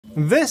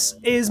This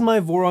is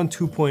my Voron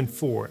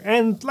 2.4,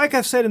 and like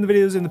I've said in the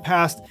videos in the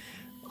past,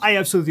 I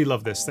absolutely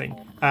love this thing.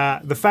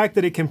 The fact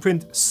that it can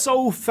print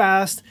so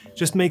fast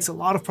just makes a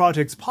lot of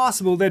projects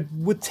possible that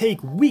would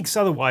take weeks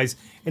otherwise,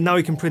 and now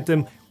you can print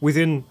them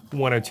within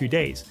 1 or 2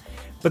 days.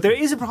 But there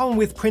is a problem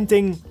with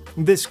printing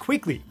this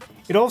quickly.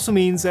 It also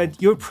means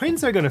that your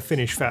prints are gonna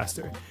finish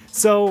faster.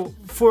 So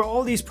for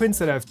all these prints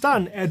that I've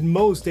done, at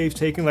most they've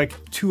taken like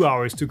 2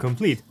 hours to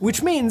complete.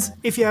 Which means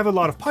if you have a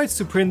lot of parts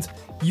to print,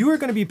 you are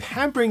gonna be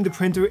pampering the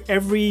printer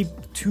every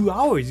 2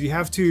 hours. You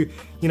have to,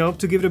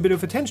 to give it a bit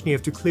of attention. You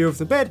have to clear off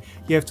the bed,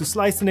 you have to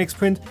slice the next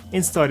print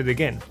and start it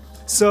again.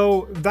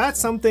 So that's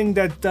something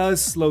that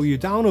does slow you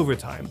down over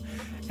time.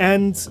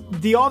 And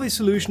the obvious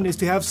solution is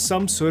to have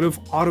some sort of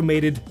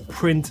automated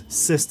print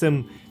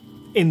system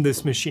in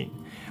this machine.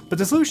 But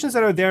the solutions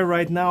that are there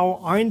right now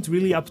aren't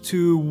really up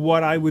to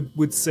what I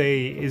would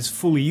say is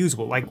fully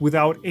usable, like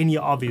without any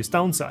obvious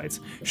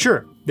downsides.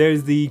 Sure,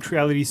 there's the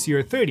Creality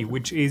CR30,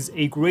 which is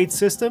a great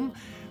system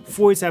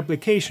for its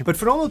application, but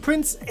for normal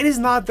prints, it is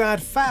not that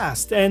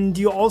fast, and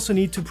you also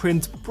need to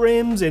print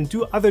brims and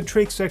do other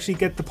tricks to actually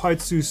get the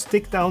parts to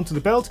stick down to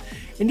the belt,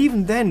 and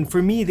even then,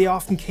 for me, they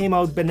often came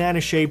out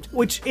banana-shaped,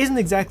 which isn't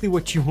exactly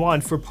what you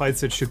want for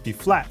parts that should be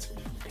flat.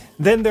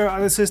 Then there are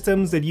other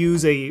systems that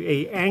use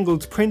a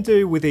angled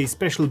printer with a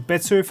special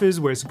bed surface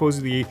where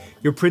supposedly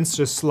your prints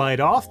just slide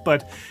off,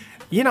 but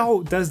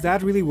does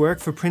that really work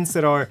for prints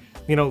that are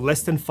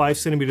less than 5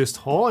 centimeters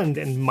tall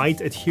and might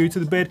adhere to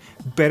the bed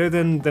better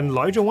than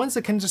larger ones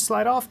that can just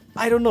slide off?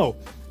 I don't know.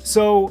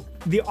 So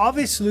the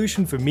obvious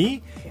solution for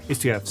me is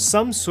to have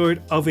some sort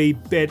of a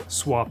bed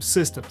swap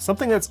system,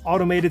 something that's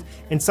automated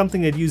and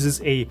something that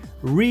uses a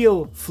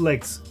real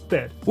flex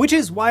bed. Which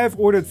is why I've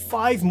ordered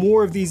 5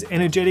 more of these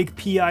energetic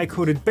PI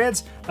coated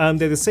beds.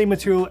 They're the same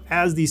material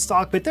as the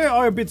stock, but they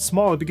are a bit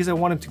smaller because I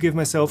wanted to give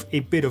myself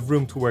a bit of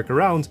room to work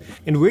around.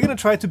 And we're gonna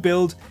try to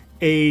build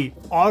a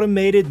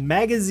automated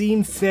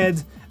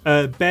magazine-fed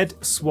bed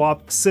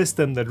swap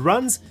system that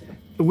runs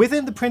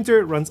within the printer,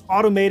 it runs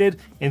automated,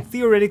 and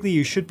theoretically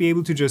you should be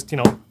able to just,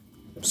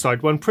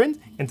 start one print,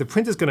 and the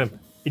print is gonna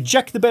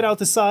eject the bed out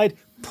the side,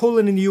 pull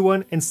in a new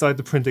one, and start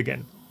the print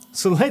again.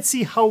 So let's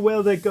see how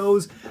well that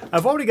goes.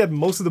 I've already got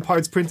most of the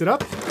parts printed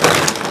up.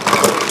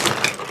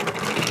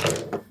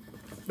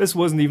 This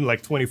wasn't even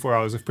like 24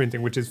 hours of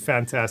printing, which is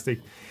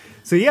fantastic.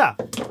 So yeah,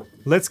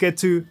 let's get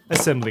to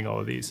assembling all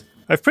of these.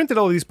 I've printed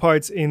all these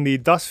parts in the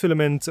Dust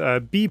Filament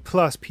B+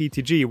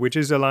 PTG, which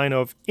is a line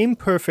of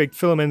imperfect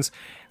filaments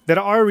that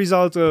are a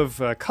result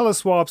of color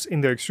swaps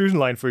in their extrusion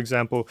line, for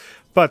example,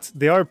 but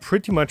they are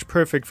pretty much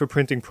perfect for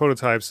printing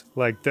prototypes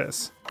like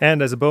this.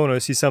 And as a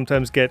bonus, you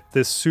sometimes get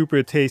this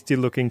super tasty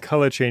looking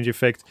color change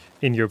effect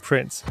in your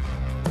prints.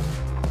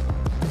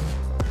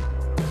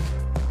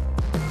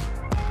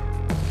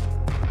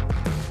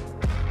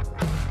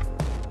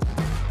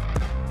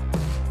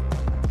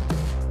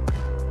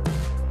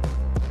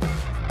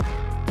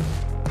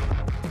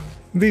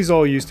 These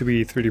all used to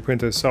be 3D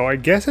printers, so I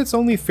guess it's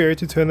only fair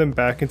to turn them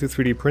back into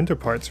 3D printer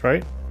parts,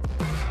 right?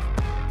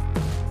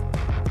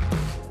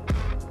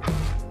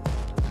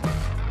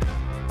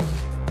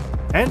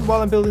 And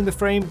while I'm building the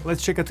frame,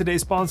 let's check out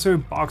today's sponsor,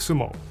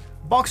 Boxomo.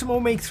 Boxomo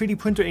make 3D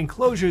printer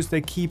enclosures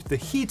that keep the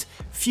heat,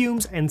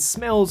 fumes, and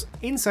smells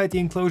inside the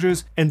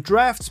enclosures and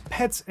drafts,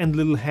 pets, and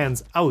little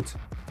hands out.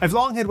 I've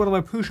long had one of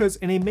my pushers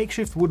in a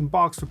makeshift wooden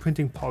box for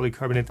printing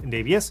polycarbonate and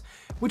ABS,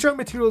 which are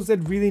materials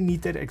that really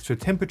need that extra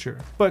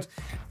temperature, but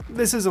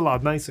this is a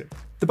lot nicer.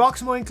 The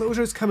Boxomo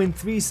enclosures come in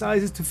 3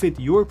 sizes to fit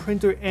your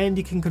printer, and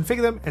you can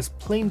configure them as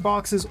plain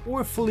boxes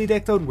or fully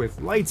decked out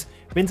with lights,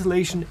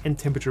 ventilation, and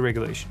temperature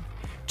regulation.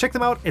 Check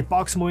them out at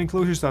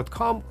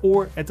boxomoenclosures.com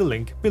or at the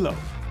link below.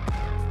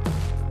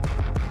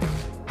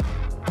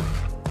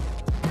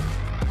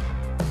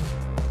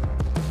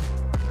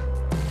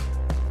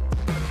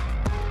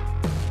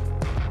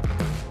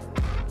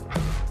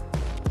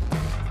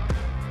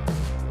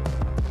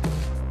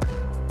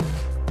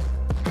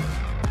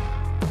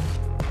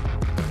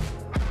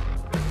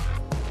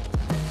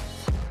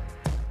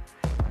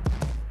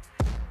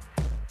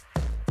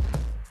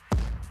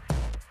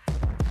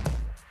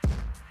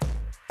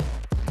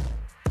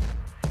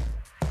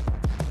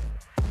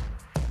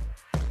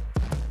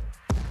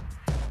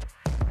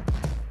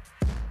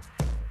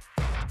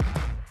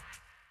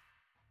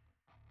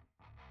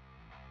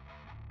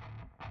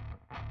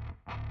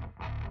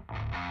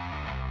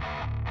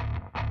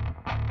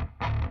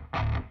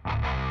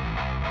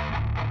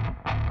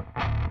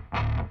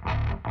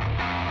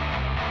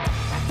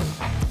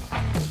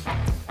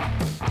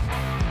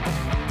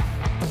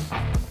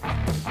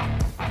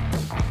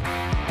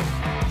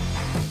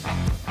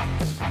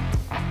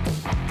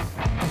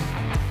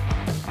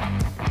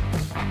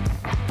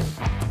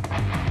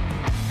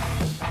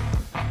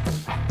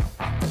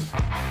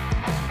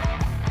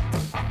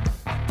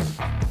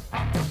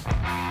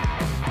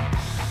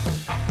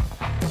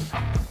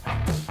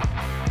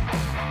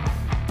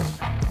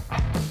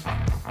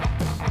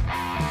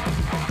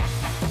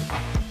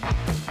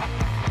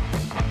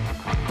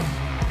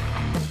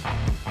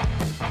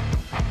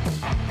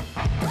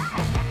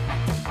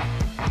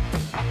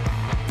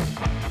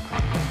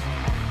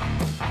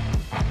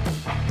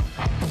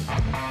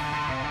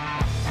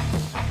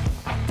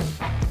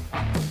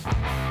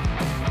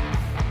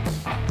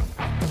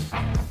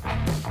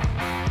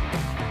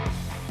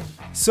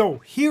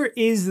 So here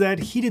is that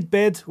heated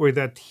bed, or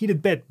that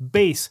heated bed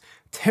base,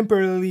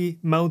 temporarily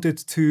mounted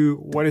to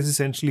what is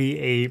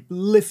essentially a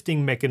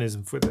lifting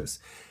mechanism for this.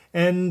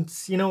 And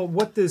you know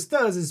what this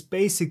does is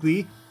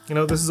basically, you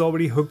know, this is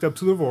already hooked up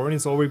to the Voron,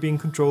 it's already being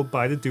controlled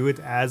by the Doit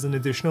as an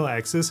additional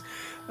axis.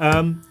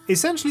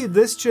 Essentially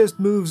this just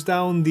moves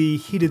down the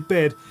heated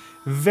bed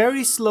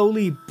very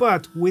slowly,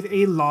 but with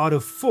a lot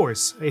of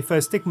force. If I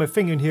stick my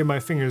finger in here, my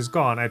finger is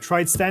gone. I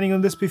tried standing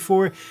on this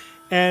before,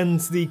 and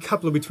the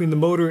coupler between the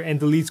motor and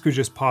the lead screw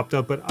just popped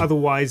up, but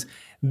otherwise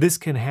this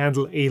can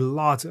handle a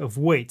lot of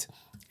weight.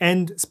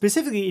 And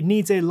specifically, it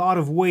needs a lot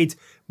of weight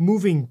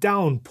moving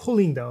down,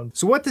 pulling down.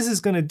 So what this is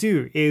gonna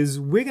do is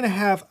we're gonna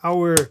have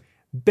our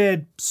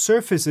bed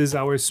surfaces,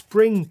 our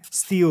spring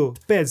steel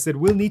beds that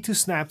will need to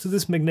snap to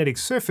this magnetic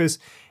surface.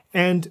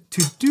 And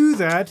to do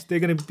that, they're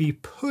gonna be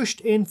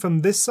pushed in from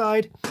this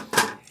side.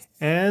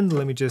 And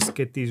let me just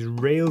get these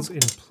rails in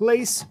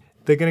place.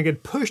 They're gonna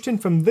get pushed in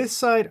from this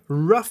side,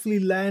 roughly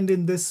land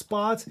in this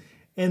spot,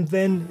 and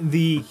then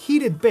the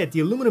heated bed, the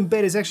aluminum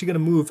bed, is actually gonna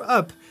move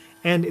up,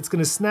 and it's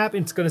gonna snap,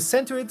 and it's gonna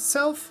center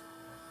itself.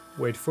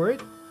 Wait for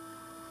it.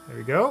 There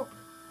we go.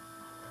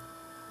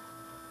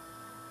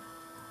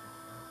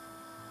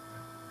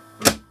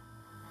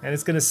 And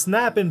it's gonna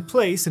snap in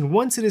place, and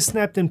once it is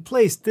snapped in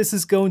place, this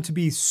is going to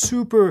be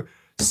super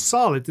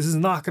solid. This is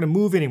not gonna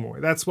move anymore.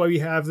 That's why we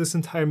have this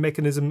entire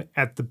mechanism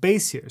at the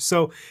base here.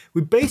 So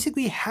we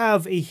basically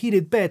have a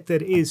heated bed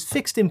that is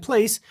fixed in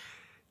place,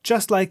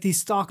 just like the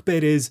stock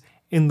bed is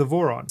in the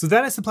Voron. So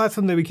that is the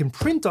platform that we can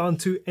print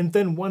onto, and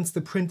then once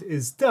the print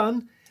is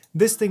done,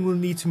 this thing will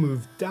need to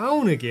move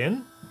down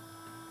again.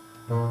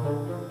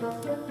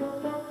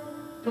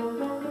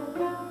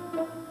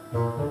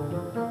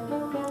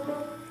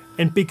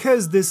 And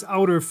because this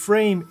outer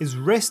frame is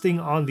resting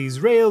on these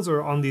rails,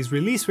 or on these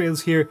release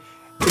rails here,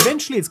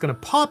 eventually it's gonna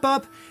pop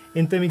up,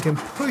 and then we can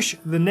push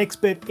the next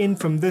bit in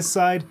from this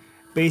side.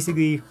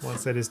 Basically,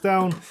 once that is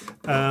down,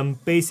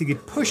 basically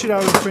push it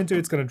out of the printer,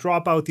 it's gonna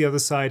drop out the other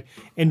side,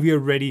 and we are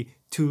ready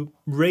to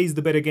raise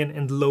the bed again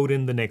and load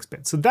in the next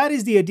bed. So that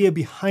is the idea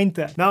behind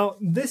that. Now,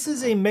 this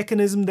is a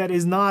mechanism that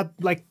is not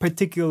like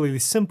particularly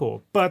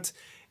simple, but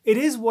it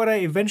is what I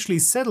eventually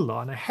settled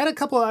on. I had a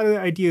couple other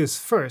ideas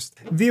first.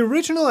 The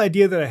original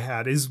idea that I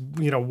had is,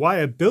 you know,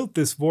 why I built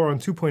this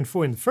Voron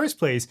 2.4 in the first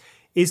place,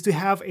 is to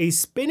have a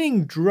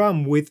spinning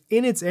drum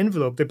within its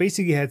envelope that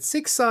basically had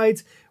 6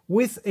 sides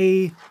with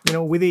a, you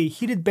know, with a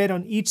heated bed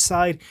on each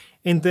side,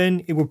 and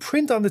then it would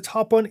print on the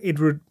top one,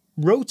 it would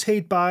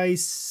rotate by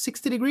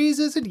 60 degrees,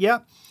 is it? Yeah.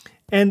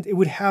 And it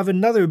would have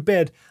another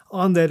bed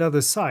on that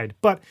other side.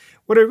 But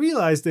what I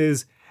realized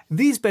is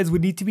these beds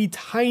would need to be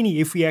tiny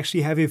if we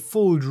actually have a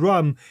full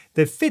drum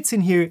that fits in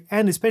here,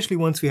 and especially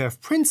once we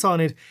have prints on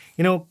it,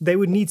 you know, they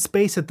would need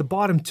space at the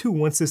bottom too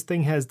once this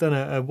thing has done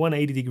a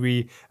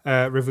 180-degree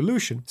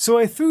revolution. So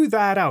I threw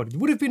that out. It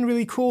would have been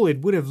really cool, it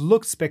would have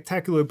looked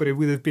spectacular, but it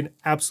would have been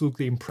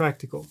absolutely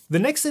impractical. The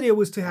next idea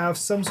was to have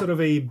some sort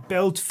of a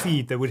belt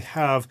feed that would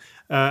have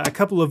a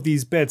couple of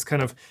these beds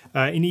kind of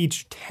in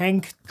each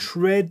tank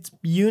tread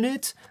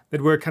unit that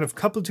were kind of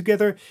coupled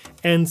together,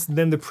 and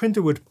then the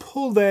printer would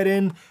pull that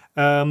in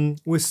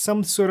with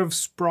some sort of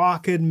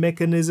sprocket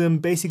mechanism,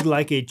 basically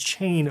like a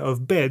chain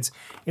of beds,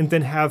 and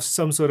then have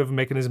some sort of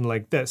mechanism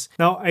like this.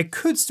 Now, I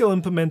could still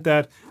implement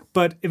that,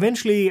 but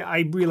eventually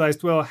I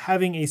realized, well,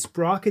 having a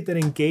sprocket that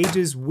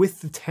engages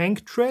with the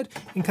tank tread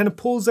and kind of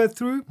pulls that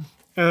through,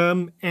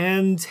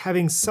 and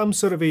having some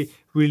sort of a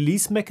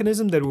release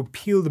mechanism that will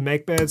peel the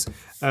mech beds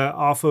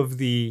off of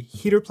the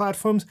heater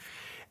platforms,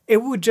 it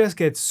would just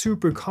get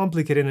super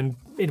complicated, and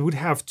it would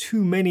have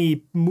too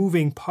many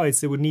moving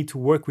parts that would need to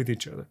work with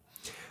each other.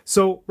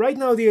 So right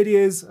now the idea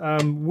is,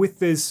 with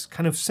this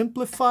kind of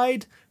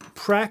simplified,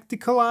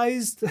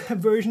 practicalized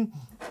version,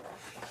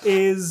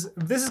 is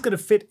this is going to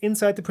fit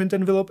inside the print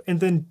envelope, and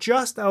then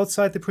just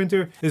outside the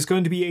printer there's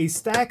going to be a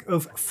stack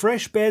of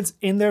fresh beds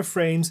in their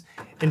frames,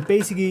 and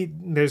basically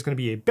there's going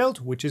to be a belt,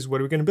 which is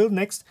what we're going to build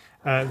next,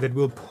 that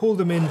will pull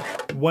them in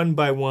one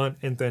by one,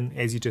 and then,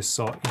 as you just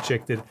saw,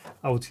 eject it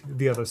out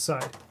the other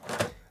side.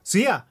 So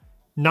yeah,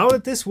 now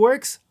that this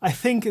works, I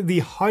think the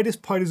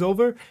hardest part is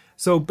over.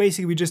 So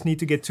basically we just need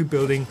to get to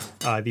building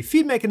the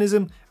feed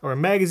mechanism or a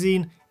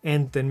magazine,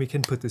 and then we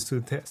can put this to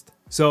the test.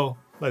 So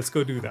let's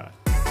go do that.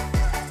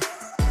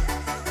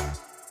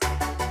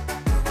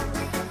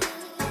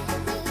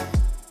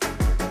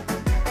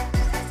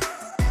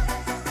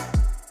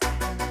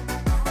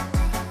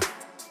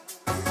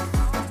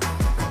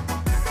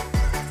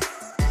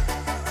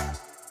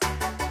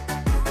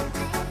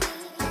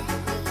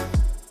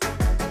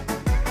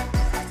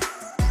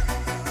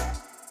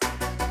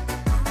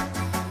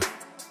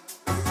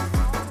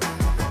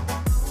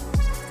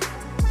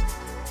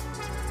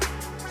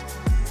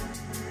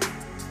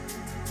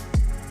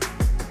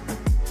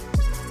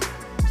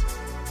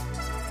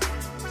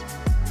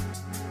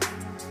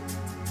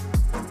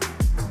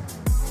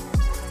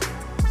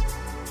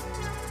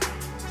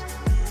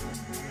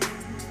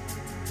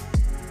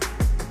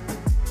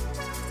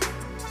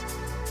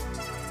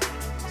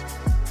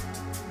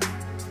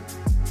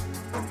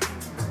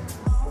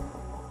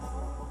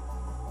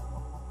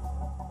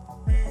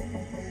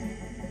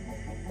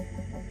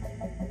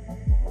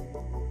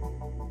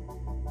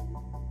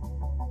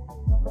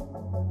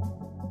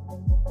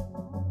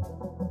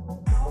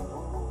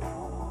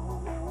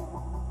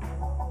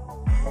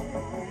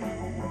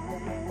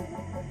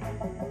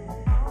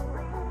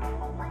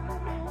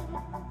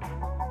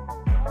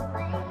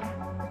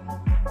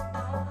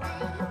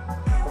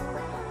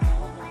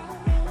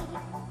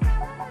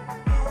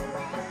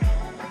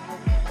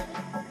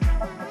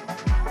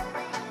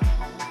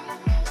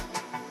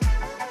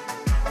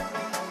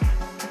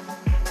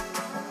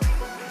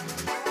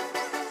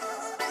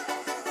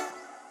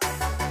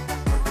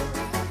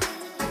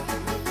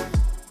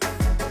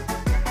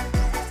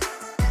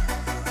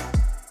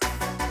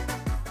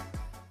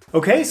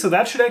 Okay, so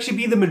that should actually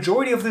be the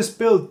majority of this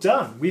build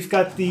done. We've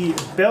got the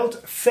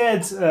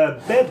belt-fed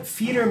bed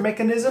feeder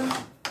mechanism.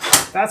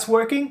 That's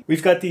working.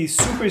 We've got the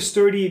super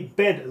sturdy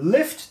bed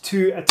lift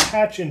to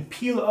attach and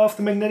peel off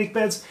the magnetic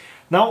beds.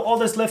 Now all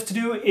that's left to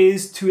do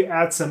is to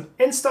add some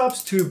end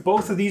stops to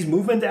both of these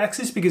movement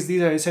axes, because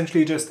these are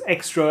essentially just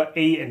extra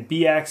A and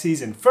B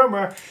axes in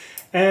firmware.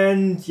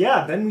 And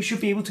yeah, then we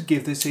should be able to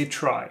give this a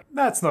try.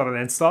 That's not an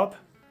end stop.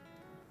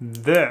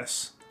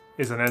 This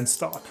is an end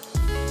stop.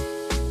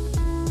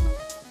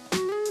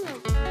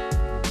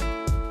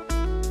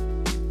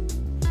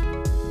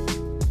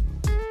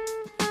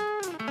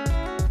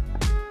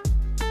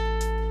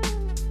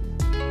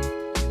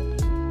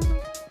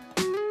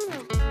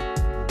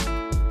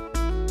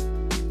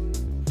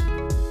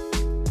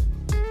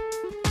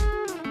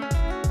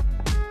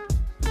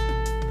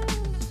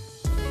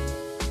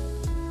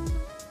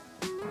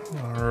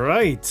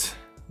 Right,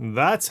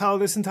 that's how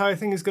this entire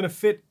thing is going to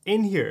fit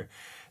in here.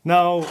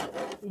 Now,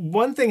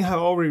 one thing I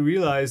already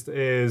realized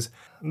is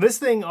this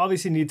thing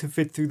obviously needed to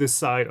fit through the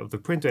side of the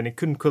printer, and it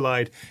couldn't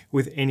collide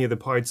with any of the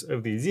parts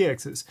of the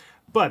Z-axis.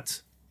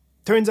 But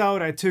turns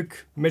out I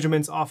took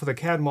measurements off of the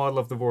CAD model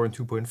of the Voron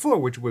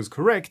 2.4, which was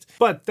correct,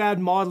 but that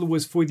model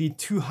was for the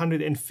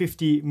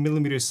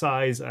 250mm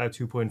size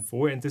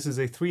 2.4, and this is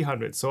a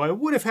 300. So I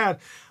would have had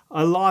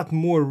a lot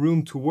more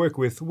room to work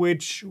with,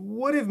 which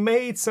would have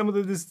made some of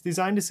the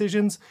design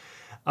decisions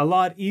a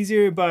lot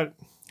easier, but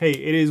hey,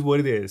 it is what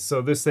it is.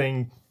 So this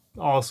thing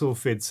also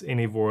fits in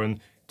a Voron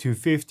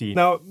 250.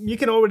 Now, you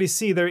can already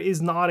see there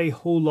is not a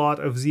whole lot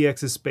of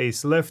Z-axis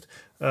space left.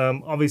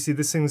 Obviously,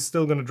 this thing is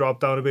still going to drop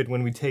down a bit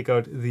when we take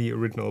out the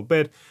original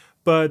bed.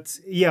 But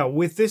yeah,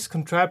 with this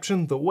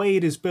contraption, the way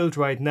it is built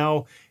right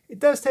now, it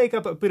does take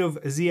up a bit of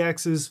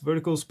Z-axis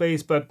vertical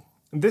space, but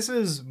this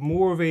is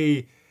more of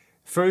a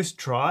first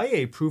try,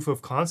 a proof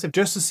of concept,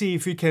 just to see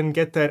if we can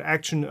get that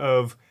action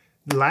of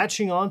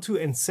latching onto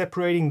and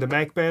separating the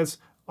mag beds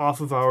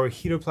off of our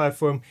heater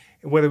platform,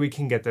 whether we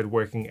can get that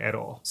working at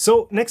all.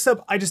 So next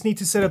up, I just need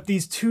to set up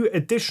these two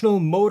additional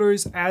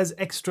motors as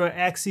extra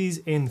axes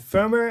in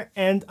firmware,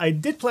 and I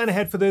did plan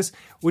ahead for this,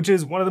 which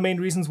is one of the main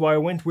reasons why I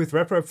went with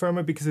RepRap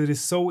firmware, because it is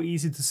so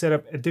easy to set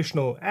up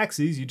additional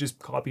axes. You just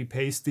copy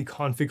paste the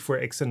config for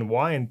X and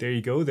Y, and there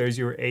you go, there's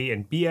your A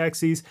and B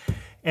axes.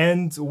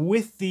 And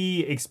with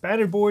the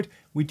expander board,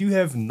 we do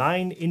have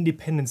 9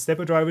 independent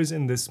stepper drivers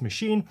in this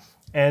machine,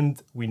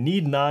 and we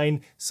need 9.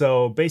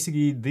 So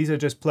basically these are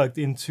just plugged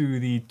into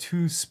the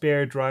 2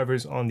 spare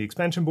drivers on the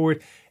expansion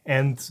board,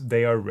 and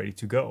they are ready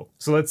to go.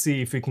 So let's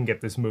see if we can get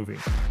this moving.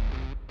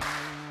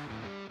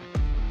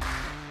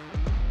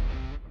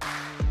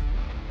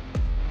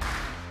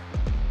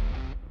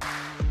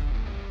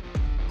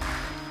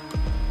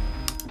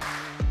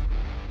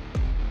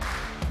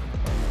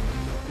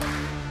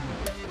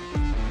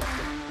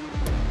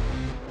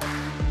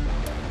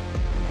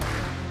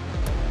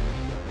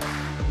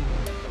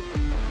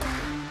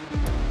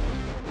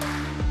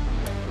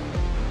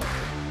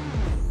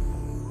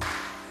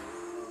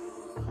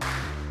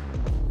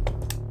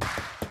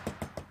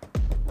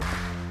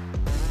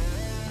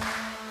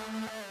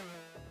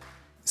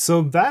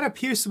 So that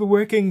appears to be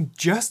working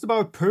just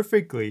about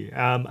perfectly.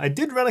 I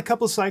did run a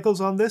couple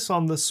cycles on this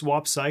on the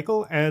swap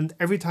cycle, and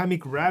every time it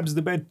grabs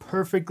the bed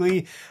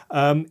perfectly,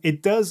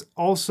 it does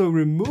also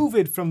remove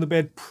it from the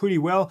bed pretty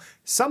well.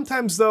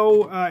 Sometimes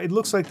though, it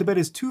looks like the bed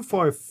is too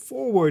far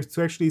forward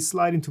to actually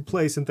slide into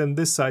place, and then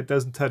this side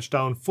doesn't touch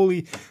down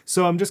fully.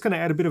 So I'm just gonna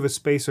add a bit of a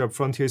spacer up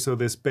front here so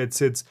this bed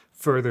sits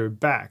further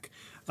back.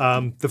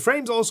 The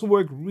frames also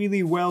work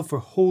really well for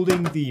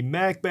holding the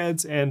mag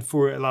beds and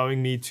for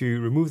allowing me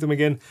to remove them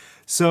again.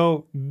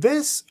 So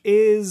this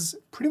is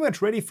pretty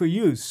much ready for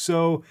use.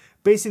 So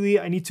basically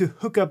I need to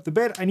hook up the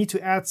bed. I need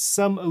to add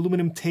some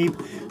aluminum tape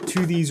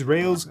to these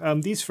rails.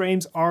 These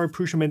frames are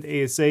Prussiament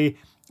ASA.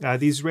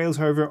 These rails,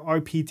 however,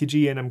 are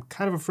PETG, and I'm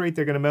kind of afraid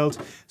they're gonna melt.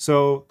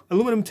 So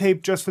aluminum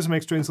tape just for some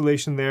extra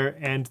insulation there,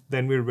 and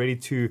then we're ready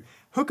to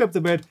hook up the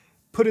bed,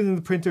 put it in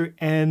the printer,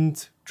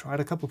 and try out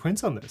a couple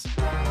prints on this.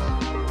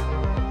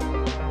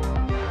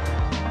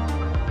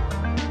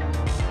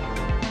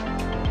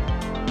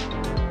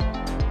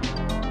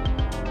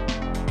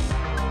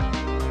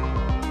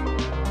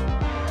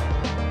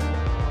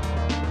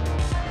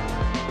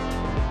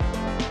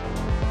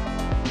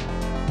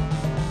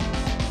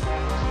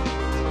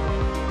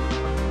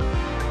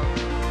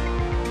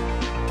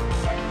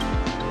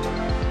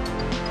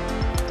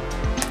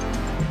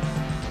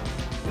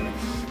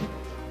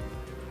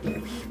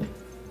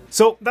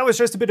 So that was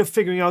just a bit of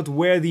figuring out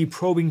where the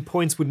probing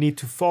points would need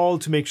to fall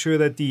to make sure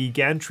that the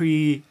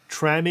gantry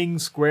tramming,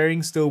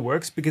 squaring still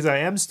works, because I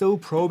am still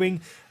probing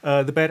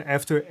the bed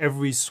after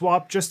every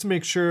swap just to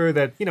make sure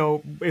that, you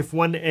know, if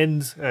one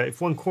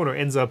corner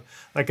ends up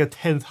like a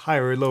 1/10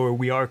 higher or lower,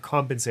 we are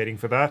compensating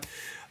for that.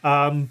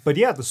 But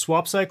yeah, the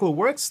swap cycle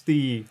works,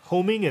 the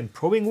homing and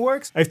probing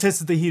works. I've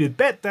tested the heated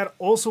bed, that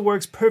also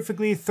works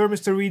perfectly,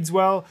 thermistor reads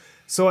well.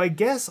 So I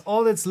guess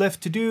all that's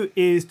left to do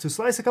is to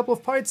slice a couple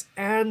of parts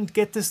and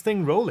get this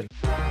thing rolling.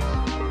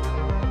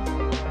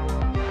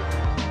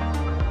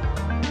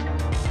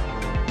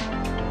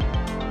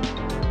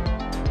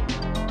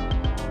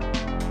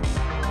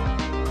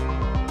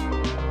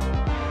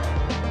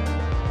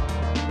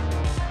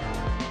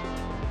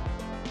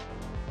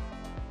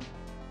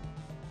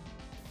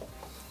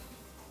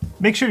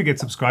 Make sure to get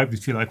subscribed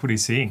if you like what you're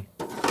seeing.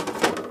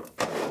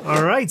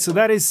 All right, so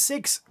that is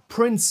 6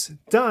 prints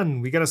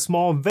done. We got a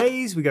small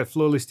vase, we got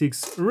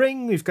Floralistique's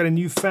ring, we've got a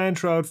new fan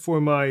shroud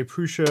for my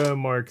Prusa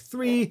Mark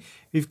III,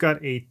 we've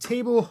got a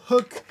table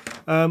hook,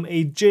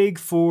 a jig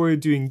for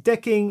doing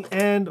decking,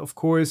 and of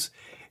course,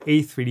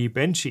 a 3D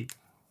bend sheet.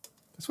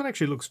 This one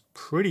actually looks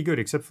pretty good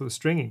except for the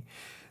stringing.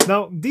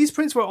 Now, these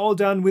prints were all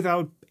done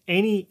without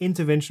any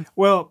intervention.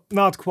 Well,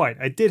 not quite.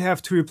 I did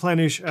have to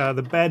replenish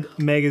the bed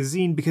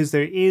magazine because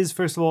there is,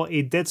 first of all,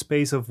 a dead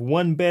space of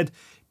 1 bed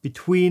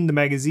between the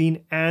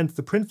magazine and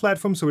the print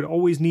platform, so it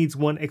always needs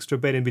 1 extra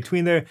bed in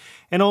between there.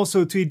 And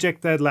also to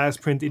eject that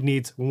last print, it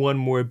needs 1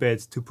 more bed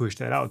to push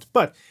that out.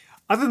 But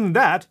other than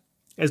that,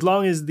 as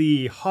long as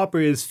the hopper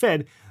is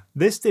fed,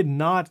 this did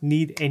not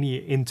need any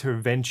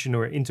intervention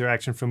or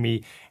interaction from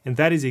me, and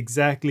that is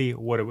exactly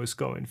what I was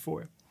going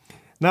for.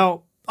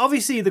 Now,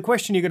 obviously, the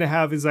question you're going to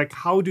have is like,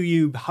 how do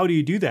you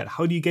do that?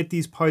 How do you get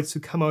these parts to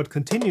come out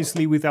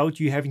continuously without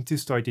you having to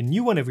start a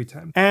new one every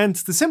time? And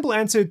the simple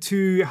answer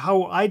to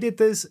how I did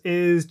this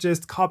is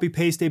just copy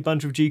paste a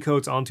bunch of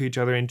G-codes onto each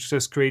other and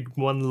just create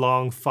one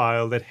long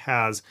file that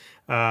has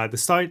the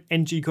start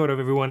and G-code of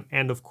everyone,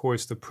 and of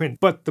course the print.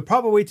 But the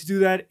proper way to do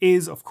that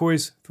is, of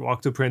course, through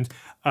Octoprint.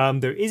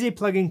 There is a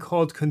plugin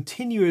called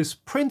Continuous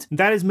Print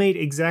that is made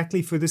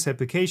exactly for this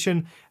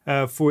application,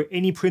 for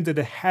any printer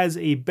that has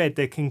a bed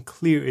that can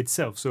clear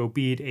itself. So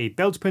be it a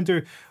belt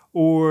printer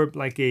or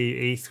like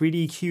a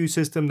 3D queue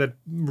system that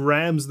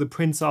rams the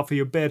prints off of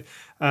your bed,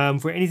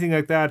 for anything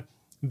like that,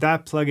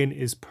 that plugin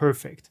is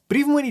perfect. But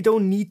even when you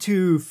don't need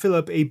to fill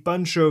up a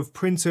bunch of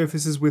print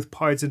surfaces with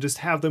parts and just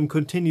have them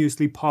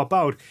continuously pop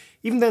out,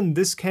 even then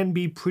this can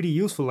be pretty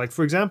useful. Like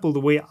for example,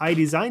 the way I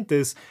designed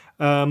this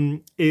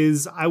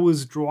is I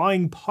was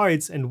drawing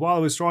parts, and while I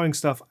was drawing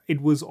stuff,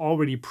 it was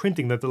already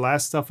printing. That the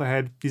last stuff I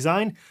had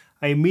designed,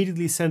 I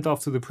immediately sent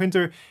off to the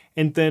printer,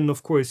 and then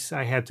of course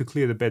I had to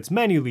clear the beds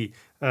manually.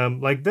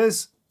 Like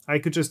this, I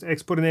could just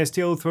export an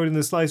STL, throw it in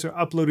the slicer,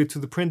 upload it to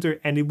the printer,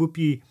 and it would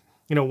be,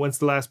 you know, once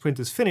the last print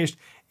is finished,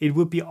 it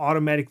would be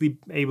automatically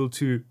able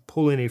to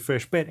pull in a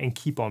fresh bed and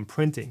keep on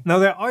printing. Now,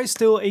 there are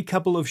still a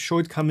couple of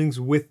shortcomings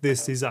with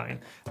this design.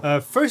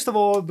 First of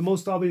all, the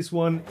most obvious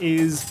one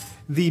is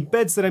the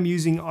beds that I'm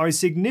using are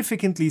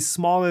significantly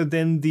smaller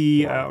than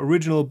the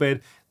original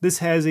bed. This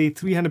has a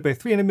 300 by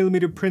 300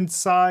 millimeter print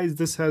size.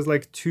 This has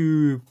like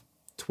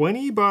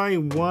 220 by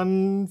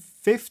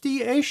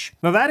 150-ish.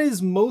 Now that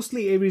is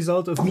mostly a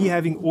result of me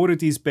having ordered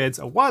these beds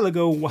a while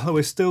ago, while I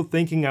was still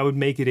thinking I would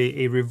make it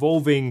a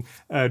revolving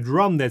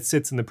drum that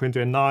sits in the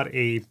printer and not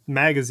a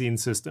magazine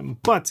system.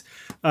 But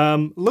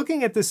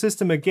looking at the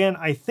system again,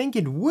 I think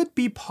it would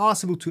be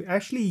possible to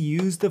actually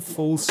use the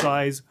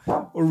full-size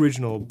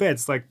original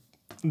beds. Like,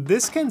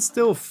 this can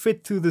still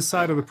fit through the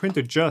side of the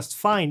printer just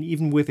fine,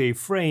 even with a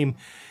frame.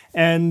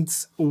 And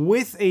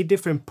with a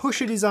different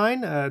pusher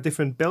design,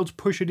 different belt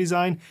pusher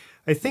design,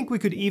 I think we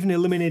could even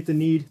eliminate the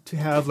need to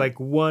have like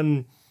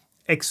 1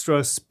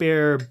 extra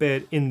spare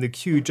bed in the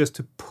queue just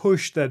to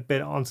push that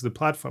bed onto the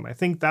platform. I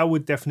think that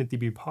would definitely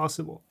be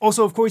possible.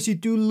 Also, of course, you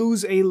do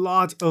lose a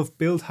lot of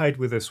build height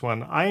with this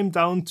one. I am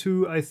down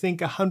to, I think,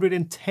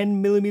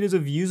 110 millimeters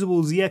of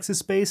usable Z-axis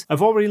space.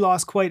 I've already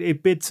lost quite a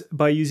bit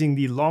by using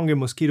the longer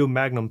Mosquito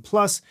Magnum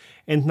Plus,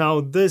 and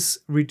now this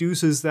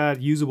reduces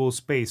that usable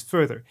space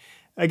further.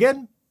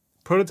 Again,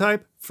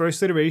 prototype,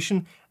 first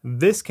iteration,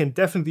 this can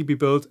definitely be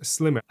built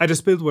slimmer. I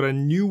just built what I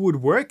knew would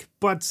work,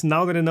 but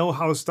now that I know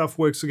how stuff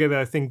works together,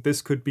 I think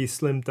this could be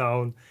slimmed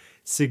down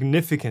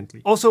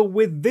significantly. Also,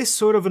 with this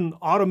sort of an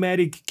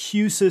automatic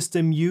queue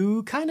system,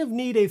 you kind of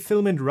need a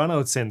filament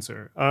runout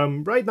sensor.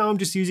 Right now I'm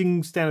just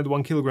using standard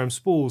 1 kilogram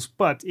spools,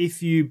 but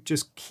if you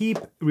just keep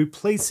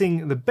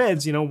replacing the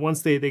beds, you know,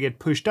 once they get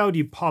pushed out,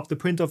 you pop the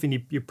print off and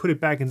you put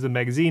it back into the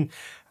magazine,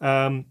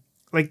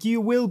 like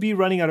you will be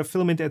running out of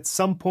filament at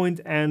some point,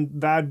 and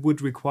that would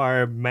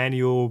require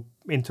manual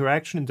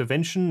intervention,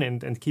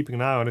 and keeping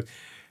an eye on it.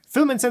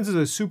 Filament sensors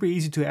are super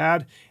easy to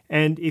add,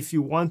 and if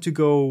you want to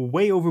go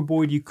way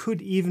overboard, you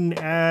could even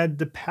add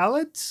the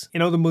palette, you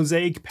know, the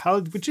mosaic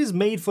palette, which is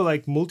made for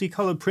like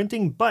multicolored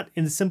printing, but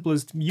in the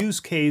simplest use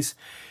case,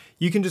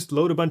 you can just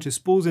load a bunch of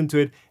spools into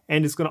it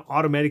and it's gonna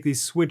automatically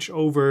switch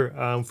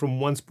over from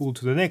one spool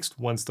to the next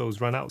once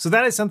those run out. So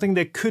that is something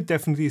that could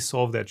definitely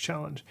solve that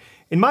challenge.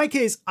 In my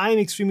case, I'm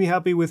extremely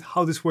happy with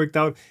how this worked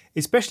out,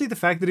 especially the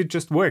fact that it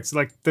just works.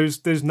 Like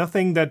there's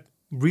nothing that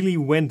really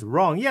went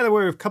wrong. Yeah, there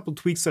were a couple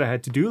tweaks that I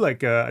had to do,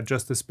 like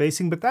adjust the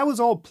spacing, but that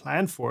was all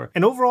planned for.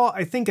 And overall,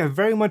 I think I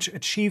very much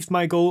achieved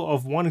my goal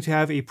of wanting to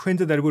have a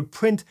printer that would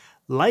print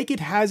like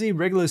it has a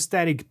regular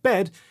static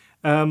bed,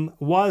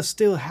 while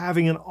still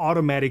having an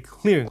automatic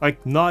clearing,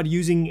 like not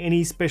using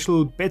any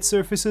special bed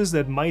surfaces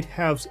that might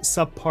have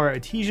subpar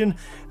adhesion,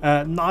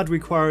 not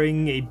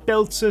requiring a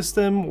belt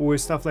system or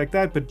stuff like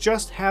that, but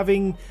just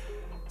having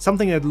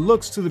something that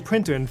looks to the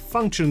printer and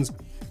functions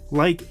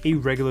like a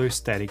regular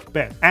static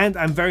bed. And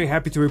I'm very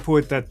happy to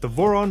report that the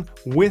Voron,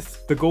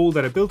 with the goal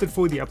that I built it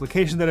for, the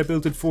application that I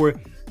built it for,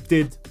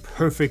 did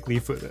perfectly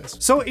for this.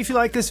 So if you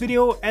like this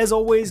video, as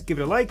always, give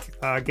it a like,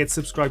 get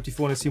subscribed if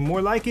you want to see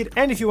more like it,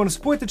 and if you want to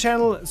support the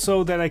channel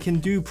so that I can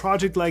do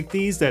projects like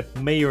these that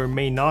may or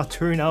may not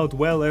turn out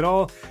well at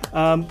all,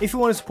 if you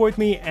want to support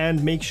me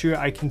and make sure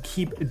I can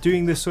keep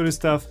doing this sort of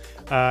stuff,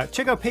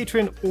 check out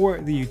Patreon or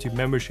the YouTube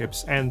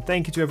memberships, and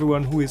thank you to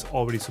everyone who is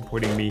already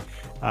supporting me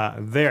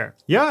there.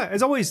 Yeah,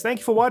 as always, thank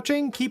you for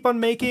watching, keep on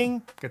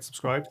making, get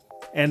subscribed,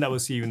 and I will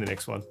see you in the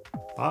next one.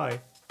 Bye.